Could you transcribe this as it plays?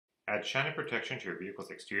Add shine and protection to your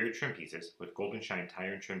vehicle's exterior trim pieces with Golden Shine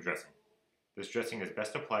tire and trim dressing. This dressing is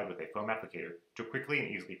best applied with a foam applicator to quickly and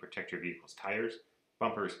easily protect your vehicle's tires,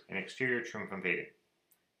 bumpers, and exterior trim from fading.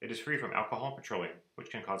 It is free from alcohol and petroleum,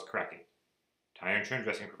 which can cause cracking. Tire and trim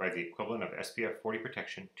dressing provides the equivalent of SPF 40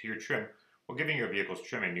 protection to your trim while giving your vehicle's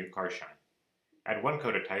trim a new car shine. Add 1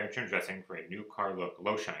 coat of tire and trim dressing for a new car look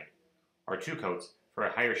low shine, or 2 coats for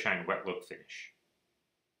a higher shine wet look finish.